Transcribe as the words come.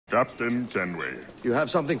Captain Kenway. You have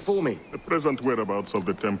something for me? The present whereabouts of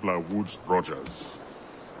the Templar Woods Rogers.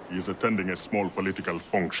 He is attending a small political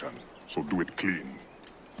function, so do it clean.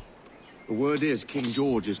 The word is King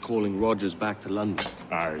George is calling Rogers back to London.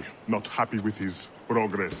 Aye, not happy with his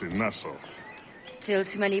progress in Nassau. Still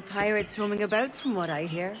too many pirates roaming about from what I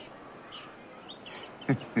hear.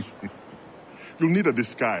 You'll need a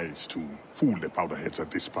disguise to fool the powderheads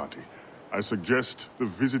at this party. I suggest the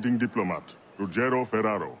visiting diplomat, Ruggero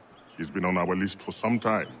Ferraro. He's been on our list for some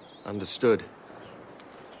time. Understood.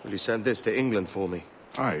 Will you send this to England for me?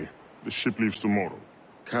 Aye, the ship leaves tomorrow.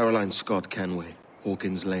 Caroline Scott Kenway,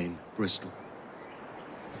 Hawkins Lane, Bristol.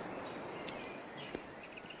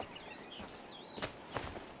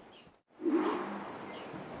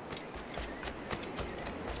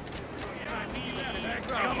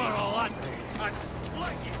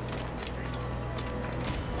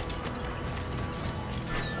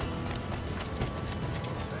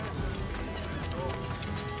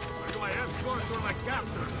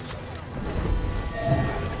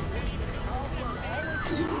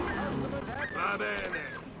 Va bene.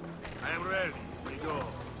 I am ready. We go.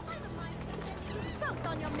 Both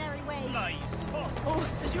on your merry ways. Lies. Oh,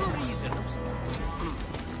 is your reason?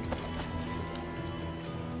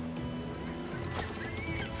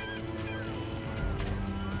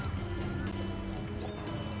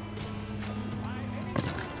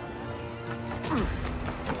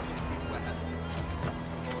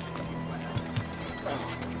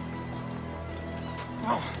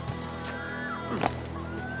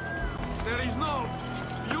 There is no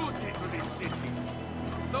beauty to this city.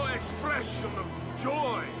 No expression of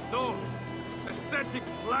joy. No aesthetic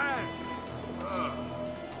plan.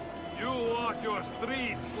 You walk your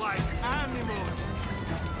streets like animals.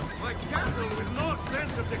 Like cattle with no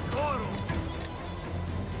sense of decorum.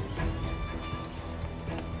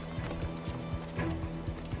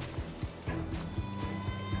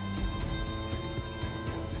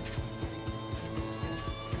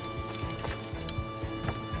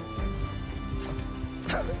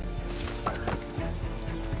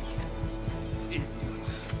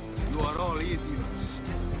 Idiots. You are all idiots.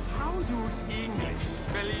 How you English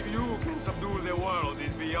believe you can subdue the world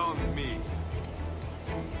is beyond me.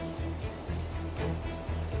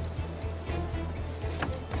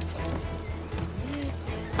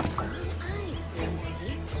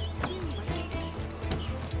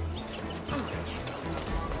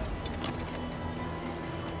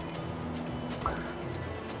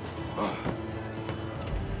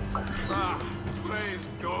 Ah, praise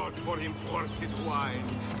God for imported wine.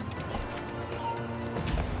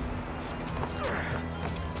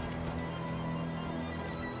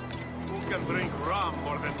 Who can drink rum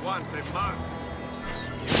more than once a month?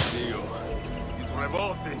 It's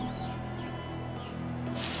revolting.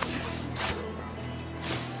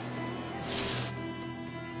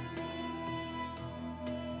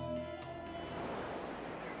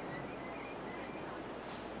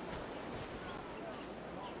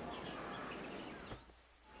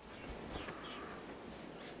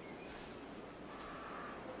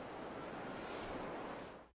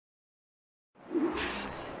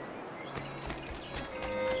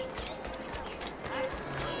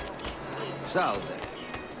 Salve.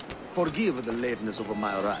 Forgive the lateness of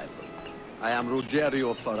my arrival. I am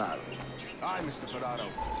Ruggiero Ferraro. Hi, Mr. Ferraro.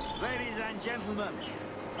 Ladies and gentlemen,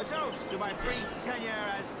 a toast to my brief tenure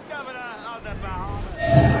as Governor of the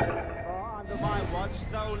Bahamas. For under my watch,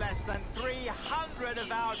 no less than 300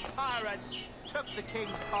 avowed pirates took the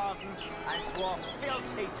King's pardon and swore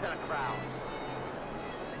fealty to the crown.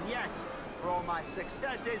 And yet, for all my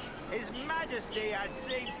successes, His Majesty has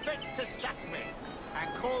seen fit to sack me and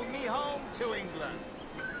call me home to England.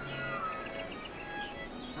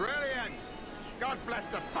 Brilliant! God bless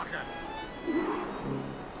the fucker!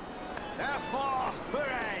 Therefore,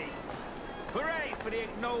 hooray! Hooray for the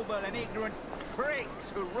ignoble and ignorant prigs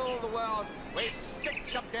who rule the world with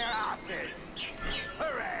sticks up their asses!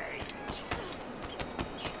 Hooray!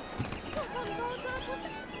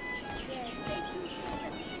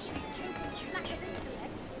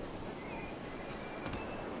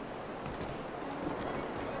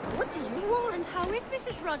 What do you want? How is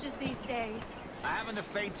Mrs. Rogers these days? I haven't the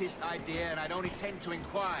faintest idea, and I don't intend to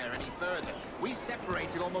inquire any further. We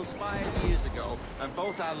separated almost 5 years ago, and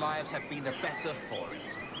both our lives have been the better for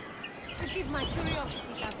it. Forgive my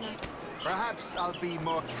curiosity, Governor. Perhaps I'll be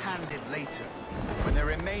more candid later, when the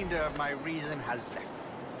remainder of my reason has left.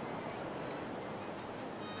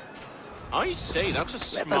 I say, that's a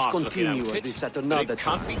Let smart us continue looking outfit. this at But another it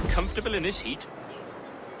can't time. be comfortable in this heat.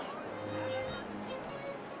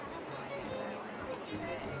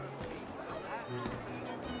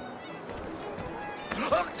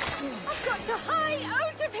 I've got to hide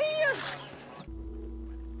out of here!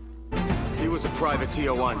 He was a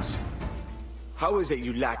privateer once. How is it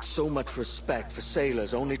you lack so much respect for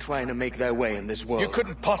sailors only trying to make their way in this world? You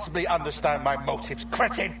couldn't possibly understand my motives,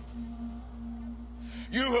 cretin!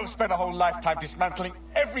 You have spent a whole lifetime dismantling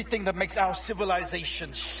everything that makes our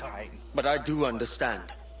civilization shine. But I do understand.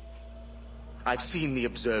 I've seen the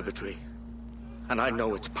observatory, and I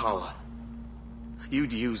know its power.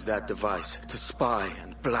 You'd use that device to spy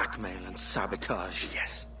and blackmail and sabotage.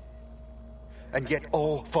 Yes. And yet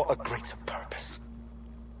all for a greater purpose.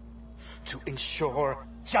 To ensure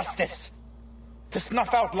justice. To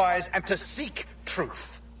snuff out lies and to seek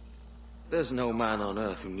truth. There's no man on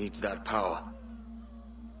Earth who needs that power.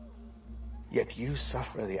 Yet you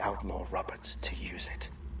suffer the outlaw Roberts to use it.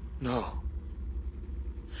 No.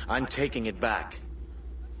 I'm taking it back.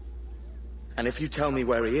 And if you tell me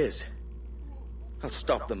where he is, I'll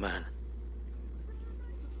stop the man.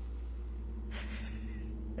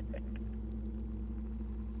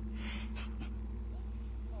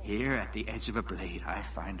 Here at the edge of a blade, I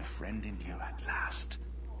find a friend in you at last.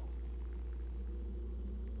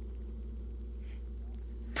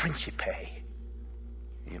 Principe,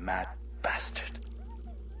 you mad bastard.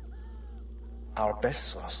 Our best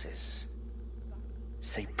sources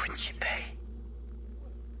say Principe.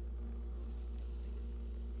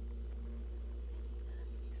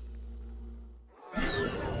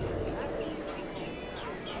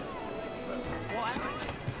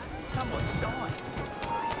 Someone's died.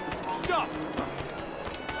 Stop!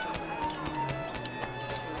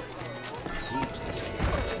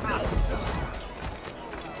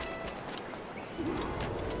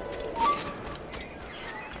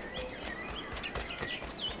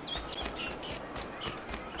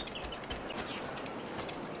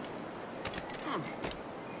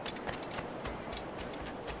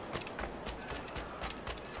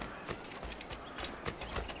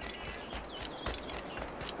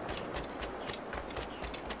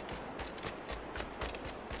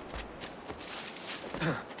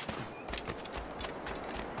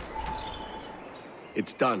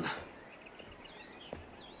 It's done.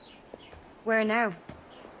 Where now?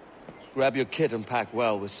 Grab your kit and pack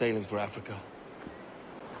well. We're sailing for Africa.